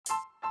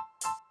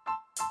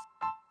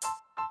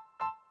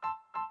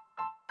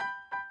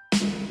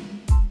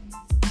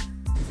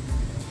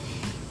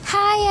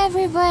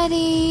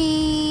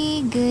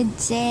everybody! Good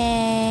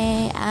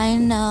day! I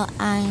know.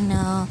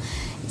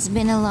 It's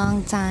been a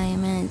long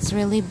time and it's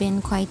really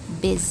been quite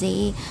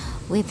busy.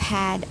 We've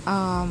had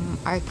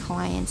our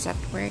clients at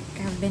work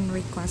have been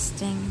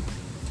requesting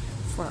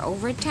for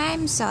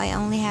overtime, so I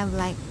only have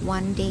like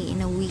one day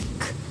in a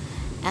week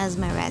as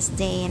my rest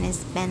day, and I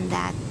spend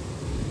that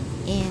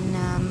in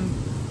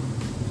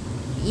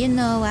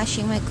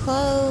washing my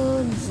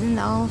clothes and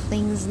all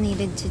things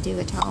needed to do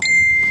at home.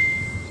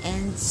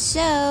 And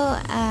so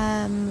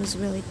I was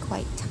really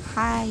quite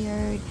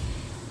tired,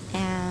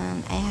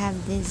 and I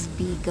have this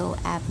Bigo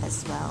app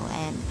as well,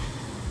 and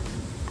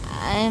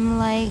I'm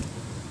like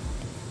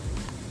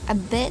a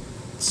bit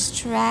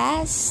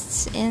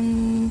stressed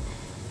in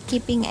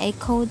keeping a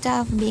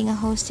quota of being a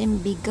host in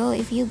Bigo.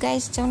 If you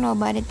guys don't know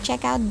about it,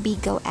 check out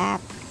Bigo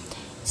app,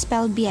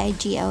 spelled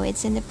Bigo.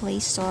 It's in the Play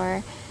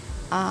Store,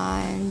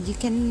 and you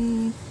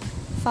can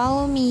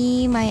follow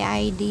me. My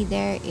ID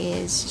there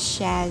is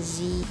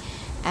Shazzy.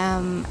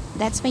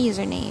 That's my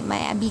username.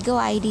 My Bigo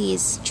ID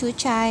is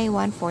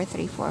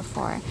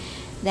Chuchai14344.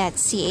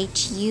 That's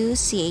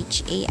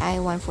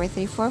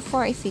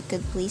CHUCHAI14344. If you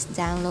could please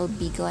download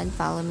Bigo and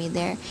follow me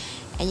there,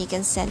 and you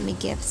can send me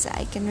gifts.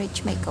 I can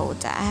reach my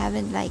quota.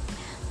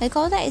 My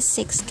quota is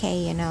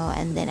 6K,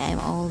 and then I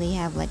only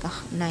have like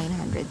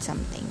 900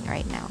 something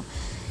right now.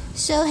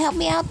 So help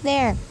me out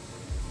there.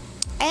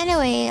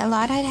 Anyway, a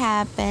lot had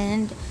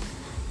happened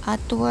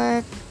at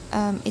work.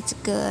 It's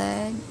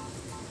good.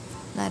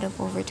 A lot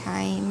of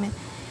overtime.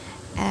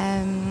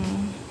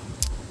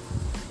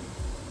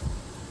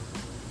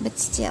 But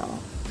still,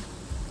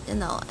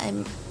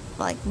 I'm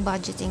like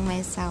budgeting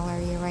my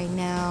salary right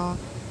now.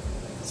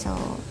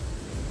 So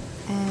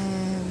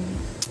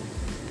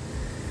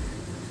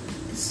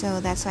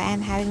that's why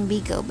I'm having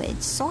Bigo, but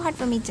it's so hard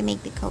for me to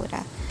make the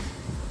quota.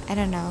 I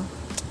don't know.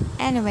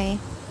 Anyway,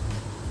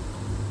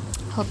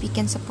 hope you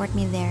can support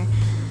me there.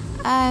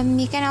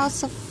 You can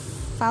also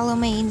follow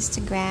my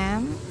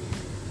Instagram,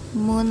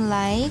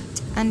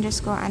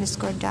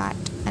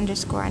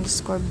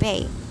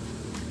 moonlight__dot__bay.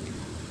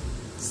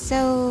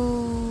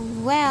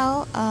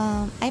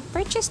 I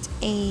purchased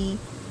a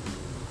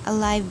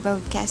live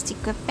broadcast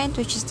equipment,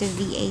 which is the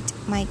V8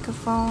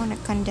 microphone, a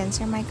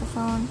condenser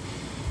microphone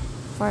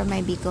for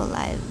my Bigo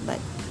Live, but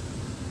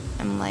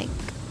I'm like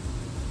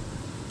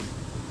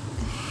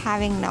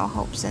having no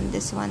hopes on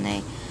this one.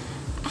 I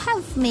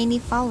have many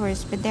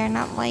followers, but they're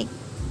not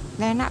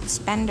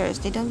spenders.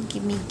 They don't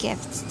give me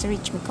gifts to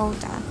reach my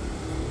quota.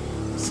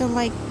 So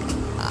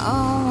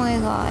oh my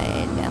god,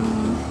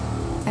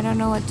 I don't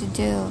know what to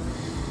do.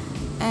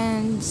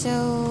 And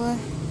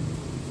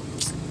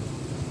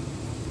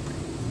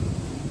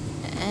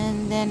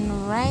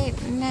then right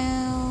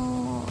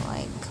now,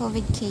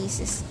 COVID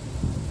cases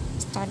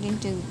starting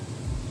to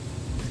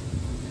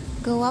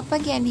go up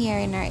again here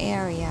in our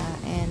area,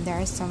 and there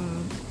are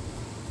some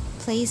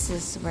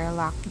places where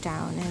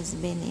lockdown has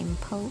been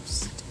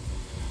imposed.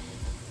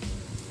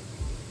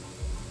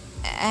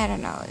 I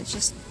don't know, it's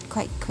just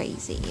quite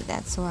crazy.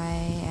 That's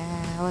why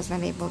I was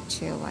not able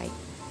to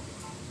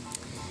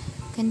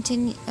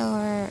continue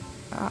or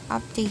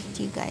update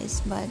you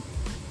guys, but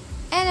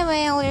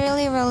anyway, I'll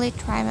really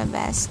try my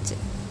best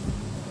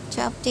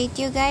to update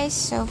you guys.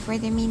 So for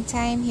the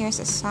meantime, here's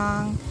a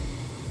song,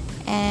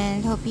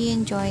 and hope you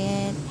enjoy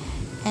it.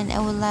 And I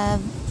would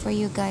love for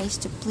you guys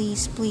to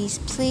please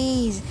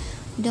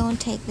don't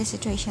take the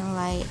situation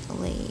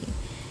lightly.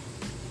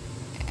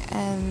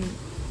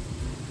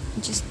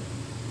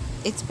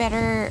 It's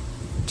better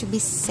to be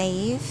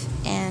safe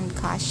and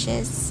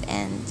cautious,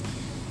 and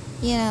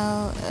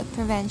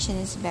prevention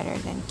is better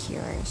than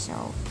cure.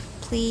 So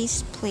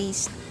please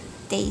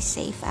stay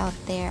safe out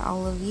there,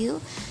 all of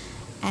you,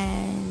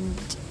 and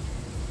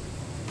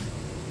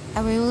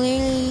I will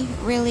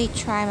really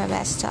try my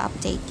best to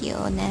update you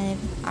on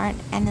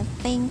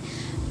anything.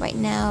 Right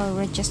now,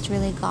 we just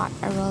really got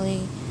a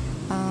really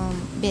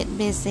bit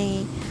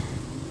busy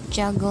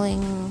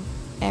juggling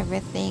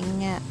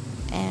everything,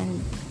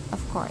 and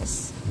of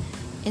course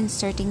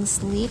inserting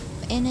sleep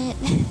in it.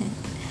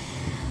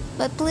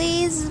 But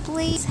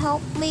please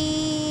help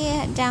me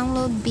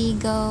download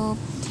Bigo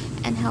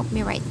and help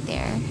me right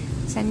there.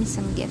 Send me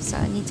some gifts. So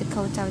I need to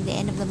quota at the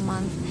end of the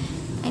month.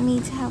 I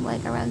need to have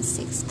around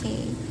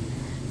 6K.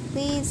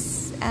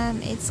 Please,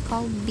 it's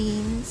called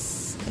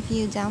Beans. If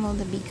you download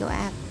the Bigo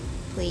app,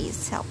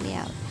 please help me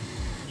out.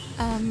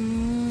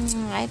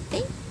 I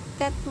think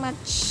that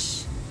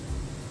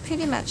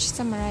pretty much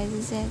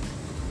summarizes it.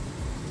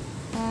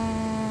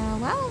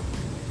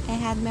 I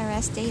had my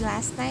rest day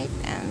last night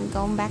and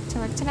going back to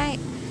work tonight.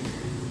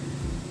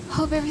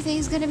 Hope everything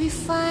is gonna be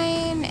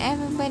fine.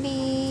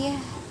 Everybody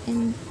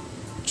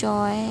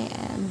enjoy,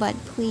 but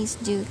please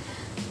do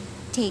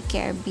take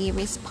care. Be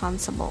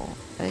responsible,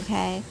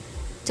 okay?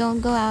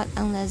 Don't go out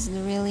unless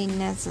really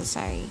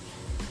necessary.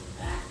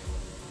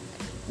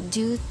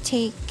 Do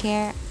take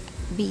care,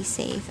 be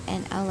safe,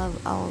 and I love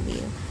all of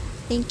you.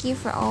 Thank you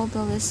for all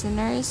the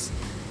listeners,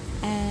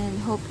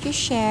 and hope you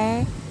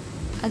share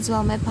as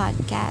well my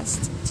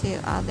podcast to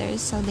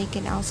others so they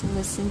can also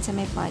listen to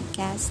my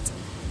podcast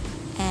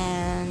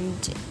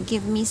and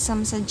give me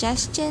some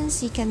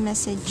suggestions. You can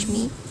message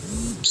me.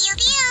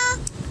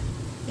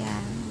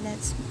 Yeah,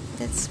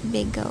 that's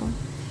Bigo.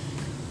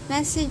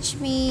 Message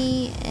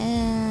me,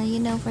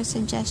 for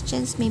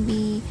suggestions.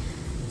 Maybe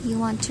you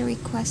want to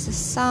request a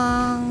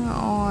song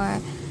or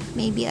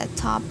maybe a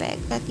topic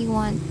that you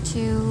want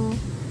to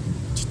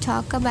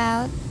talk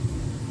about.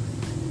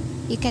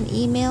 You can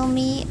email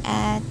me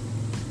at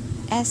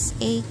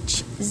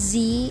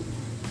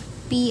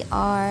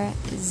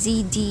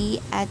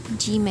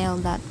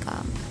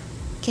shzprzd@gmail.com.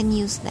 You can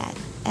use that,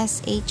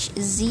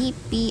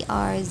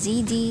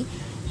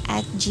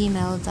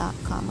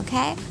 shzprzd@gmail.com.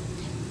 Okay,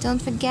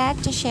 don't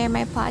forget to share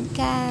my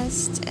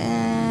podcast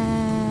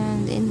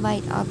and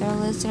invite other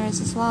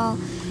listeners as well.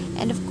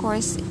 And of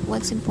course,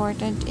 what's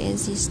important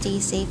is you stay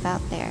safe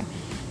out there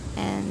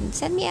and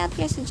send me out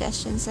your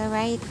suggestions. All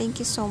right, thank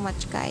you so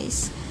much,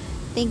 guys.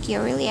 Thank you.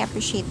 I really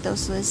appreciate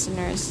those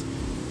listeners.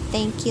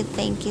 Thank you.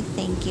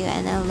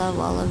 And I love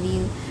all of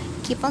you.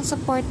 Keep on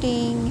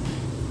supporting.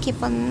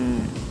 Keep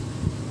on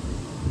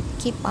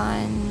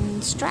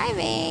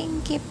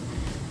striving. Keep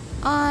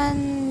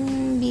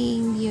on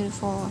being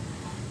beautiful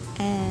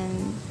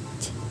and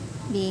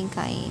being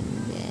kind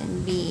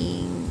and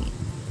being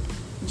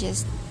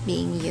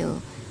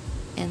you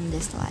in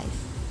this life.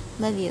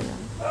 Love you.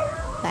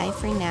 Bye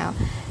for now.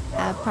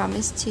 I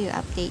promise to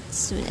update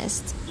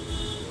soonest.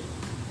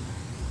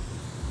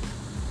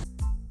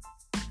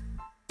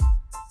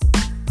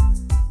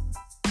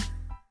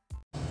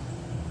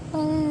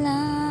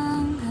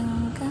 Walang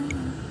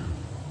hanggan.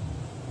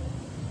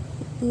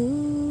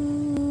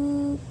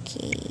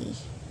 Okay.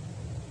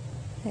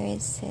 Where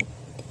is it?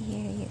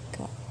 Here you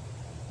go.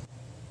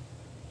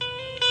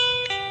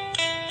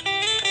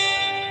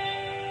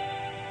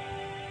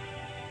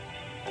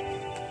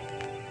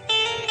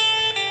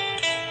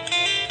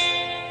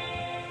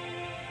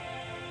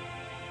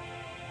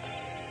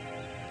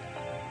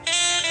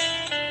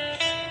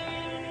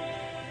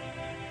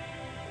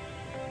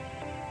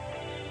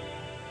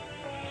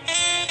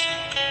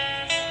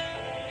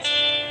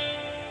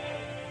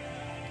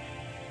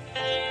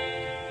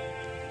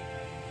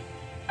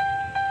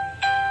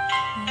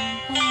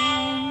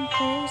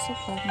 Sa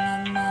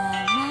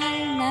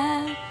pagmamahal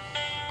na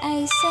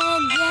ay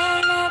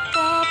sadyang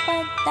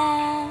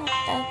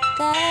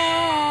nakapagtataka.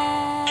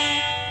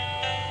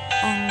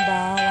 Ang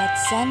bawat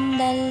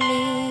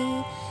sandali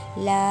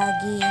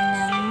lagi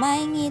nang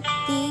may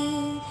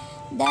ngiti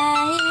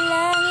dahil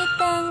langit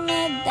ang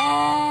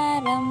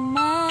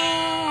nadarama.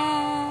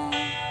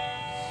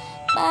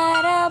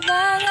 Para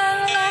bang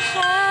ang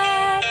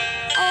lahat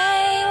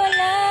ay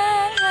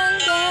walang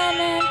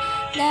hangganan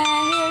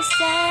dahil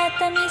sa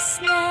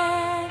tamis na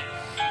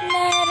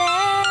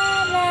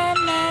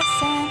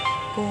nararanasan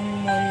kung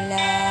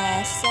mula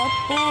sa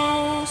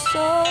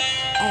puso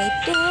ay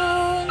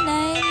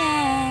tunay na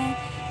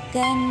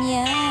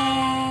ganyan.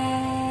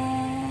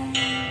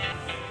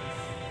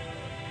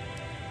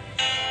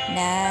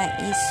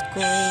 Nais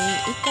ko'y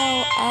ikaw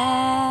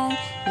ang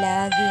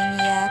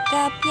laging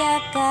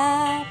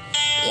yakap-yakap,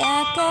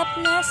 yakap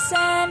na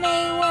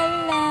sana'y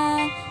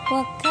walang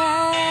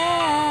wakas.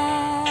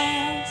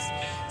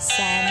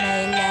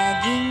 Sana'y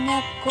laging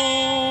ako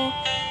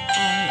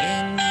ang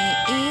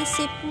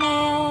iniisip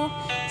mo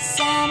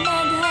sa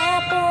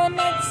maghapon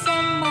at sa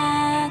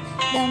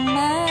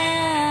magdamag.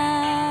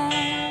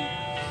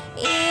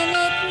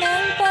 Init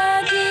ng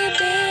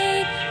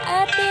pag-ibig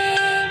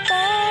ating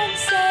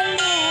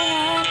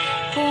pagsaluhan.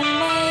 Kung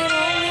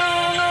mayroong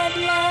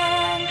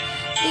hahadlang,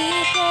 di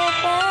ko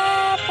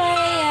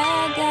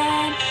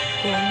papayagan.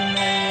 Kung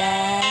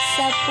mula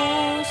sa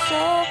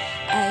puso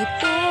ay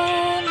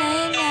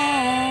tunay na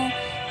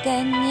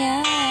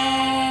ganyan.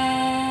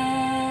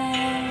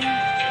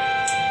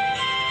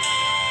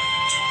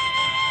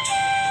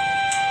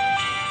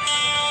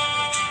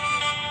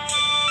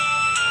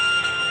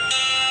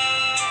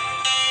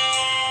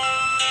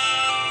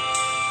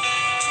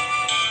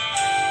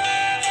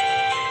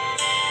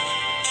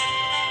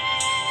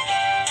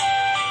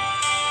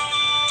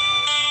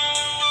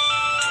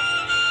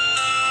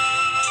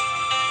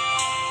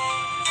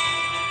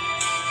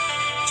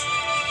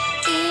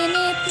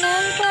 Init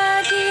ng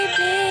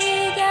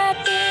pag-ibig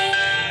ating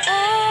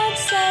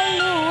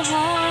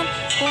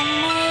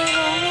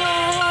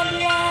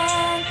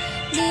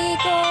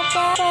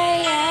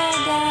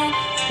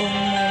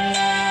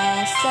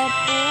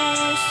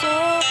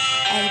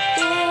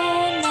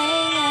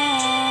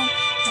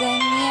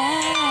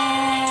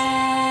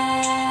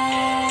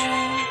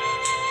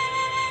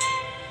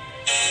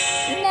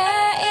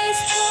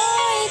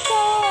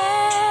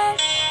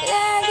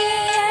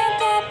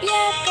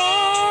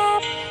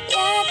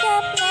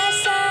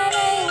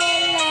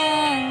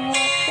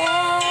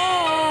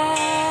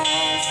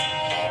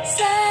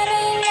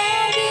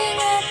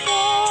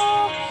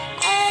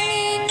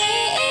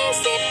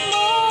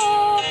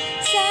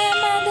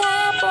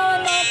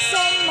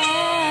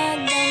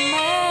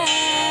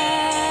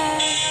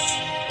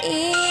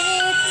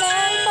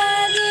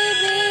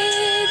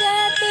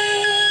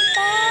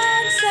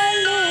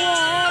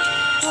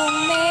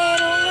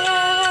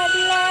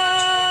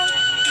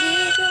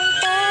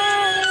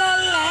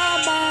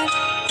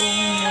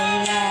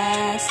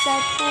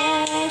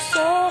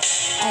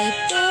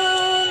I